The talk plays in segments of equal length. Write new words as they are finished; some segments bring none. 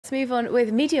let's move on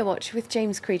with Media Watch with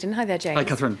James Creedon. Hi there, James. Hi,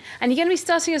 Catherine. And you're going to be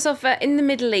starting us off in the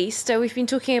Middle East. We've been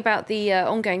talking about the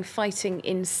ongoing fighting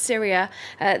in Syria.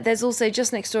 There's also,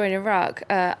 just next door in Iraq,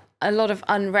 a lot of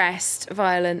unrest,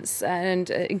 violence, and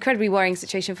incredibly worrying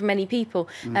situation for many people.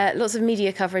 Lots of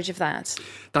media coverage of that.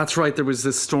 That's right. There was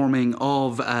this storming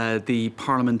of the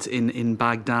parliament in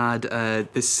Baghdad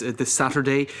this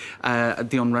Saturday.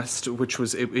 The unrest, which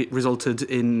was it resulted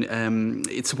in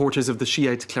its supporters of the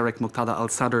Shiite cleric Muqtada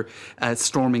al-Sadr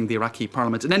storming the Iraqi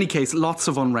parliament. In any case, lots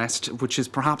of unrest, which is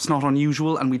perhaps not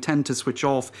unusual, and we tend to switch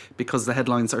off because the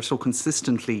headlines are so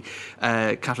consistently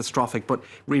catastrophic. But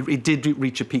it did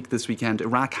reach a peak this weekend.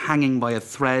 Iraq hanging by a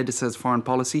thread, says Foreign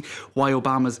Policy. Why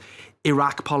Obama's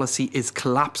Iraq policy is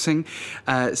collapsing,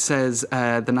 says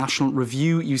the National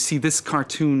Review. You see this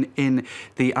cartoon in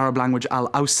the Arab language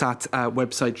Al-Awsat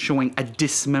website showing a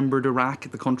dismembered Iraq,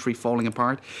 the country falling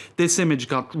apart. This image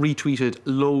got retweeted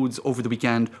loads over the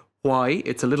weekend. Why?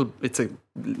 It's a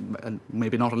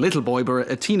maybe not a little boy,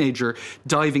 but a teenager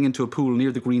diving into a pool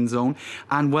near the green zone.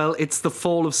 And well, it's the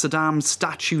fall of Saddam's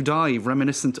statue dive,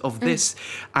 reminiscent of this.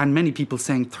 And many people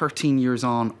saying 13 years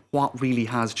on, what really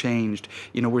has changed?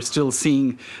 You know, we're still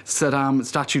seeing Saddam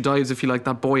statue dives, if you like,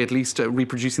 that boy at least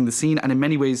reproducing the scene. And in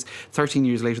many ways, 13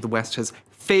 years later, the West has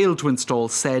failed to install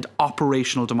said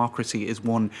operational democracy is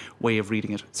one way of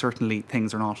reading it. Certainly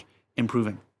things are not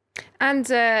improving. And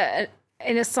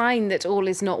in a sign that all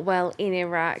is not well in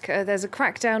Iraq, there's a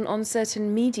crackdown on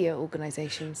certain media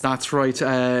organisations. That's right.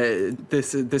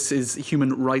 This is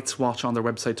Human Rights Watch on their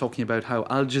website talking about how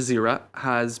Al Jazeera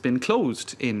has been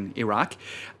closed in Iraq.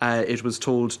 It was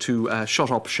told to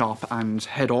shut up shop and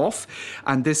head off.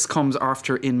 And this comes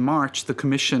after, in March, the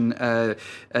commission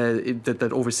that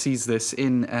oversees this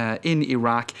in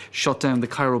Iraq shut down the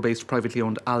Cairo-based privately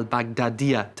owned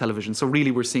Al-Baghdadiya television. So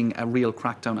really we're seeing a real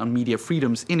crackdown on media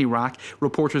freedoms in Iraq.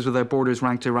 Reporters Without Borders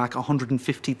ranked Iraq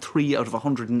 153 out of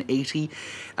 180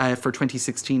 for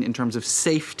 2016 in terms of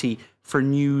safety for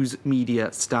news media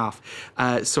staff.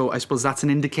 So I suppose that's an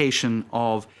indication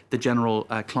of the general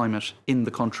climate in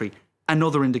the country.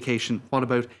 Another indication, what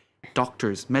about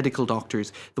doctors, medical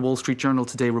doctors? The Wall Street Journal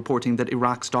today reporting that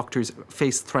Iraq's doctors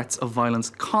face threats of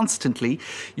violence constantly.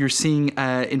 You're seeing,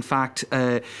 in fact,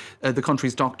 the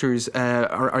country's doctors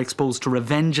are exposed to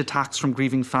revenge attacks from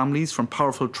grieving families, from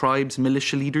powerful tribes,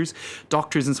 militia leaders.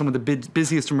 Doctors in some of the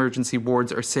busiest emergency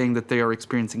wards are saying that they are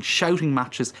experiencing shouting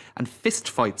matches and fist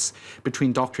fights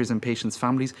between doctors and patients'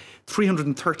 families.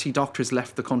 330 doctors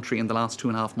left the country in the last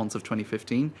 2.5 months of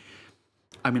 2015.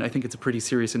 I mean, I think it's a pretty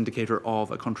serious indicator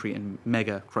of a country in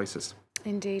mega crisis.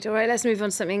 Indeed. All right, let's move on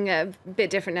to something a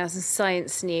bit different now, some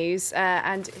science news.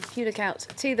 And if you look out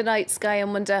to the night sky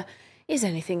and wonder, is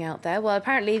anything out there? Well,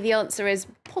 apparently the answer is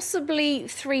possibly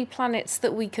 3 planets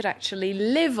that we could actually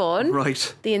live on.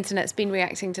 Right. The internet's been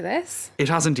reacting to this. It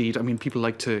has indeed. I mean, people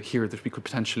like to hear that we could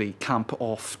potentially camp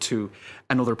off to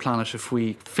another planet if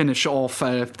we finish off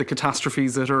the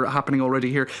catastrophes that are happening already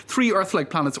here. 3 Earth-like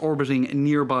planets orbiting a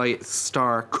nearby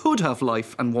star could have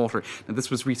life and water. Now, this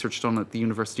was research done at the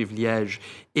University of Liège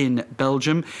in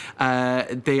Belgium.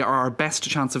 They are our best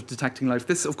chance of detecting life.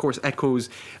 This, of course, echoes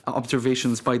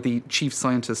observations by the chief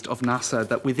scientist of NASA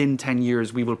that within 10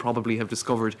 years we will probably have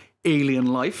discovered alien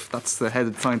life. That's the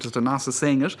head scientist of NASA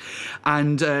saying it.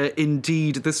 And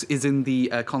indeed, this is in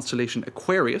the constellation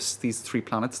Aquarius, these 3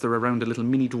 planets. They're around a little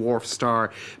mini dwarf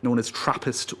star known as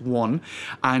TRAPPIST-1.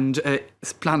 And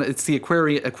it's the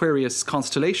Aquarius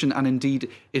constellation, and indeed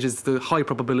it is the high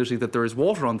probability that there is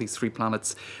water on these 3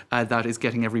 planets that is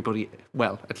getting everybody,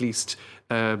 well, at least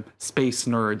space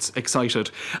nerds,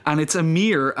 excited. And it's a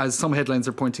mere, as some headlines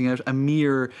are pointing out, a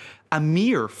mere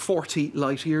 40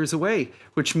 light years away,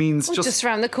 which means just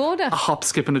around the corner. A hop,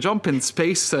 skip and a jump in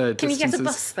space Can distances. you get a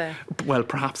bus there? Well,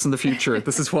 perhaps in the future.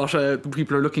 This is what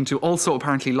people are looking to. Also,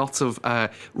 apparently, lots of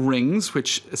rings,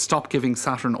 which stop giving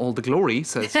Saturn all the glory,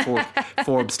 says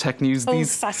Forbes Tech News.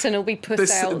 Saturn will be put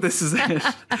out. This is it.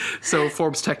 So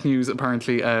Forbes Tech News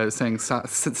apparently saying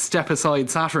step aside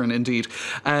Saturn, indeed.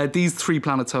 These 3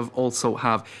 planets also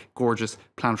have gorgeous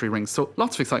planetary rings. So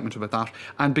lots of excitement about that.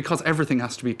 And because everything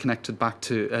has to be connected back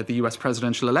to the US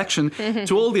presidential election,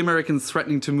 to all the Americans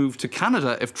threatening to move to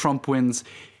Canada if Trump wins,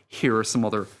 here are some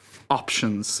other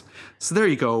options. So there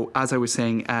you go. As I was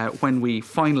saying, when we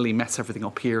finally mess everything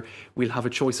up here, we'll have a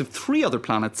choice of 3 other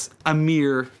planets, a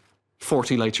mere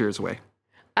 40 light years away.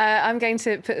 I'm going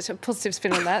to put a positive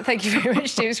spin on that. Thank you very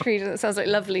much, James Creedon. That sounds like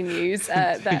lovely news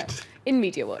there in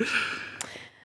Media Watch.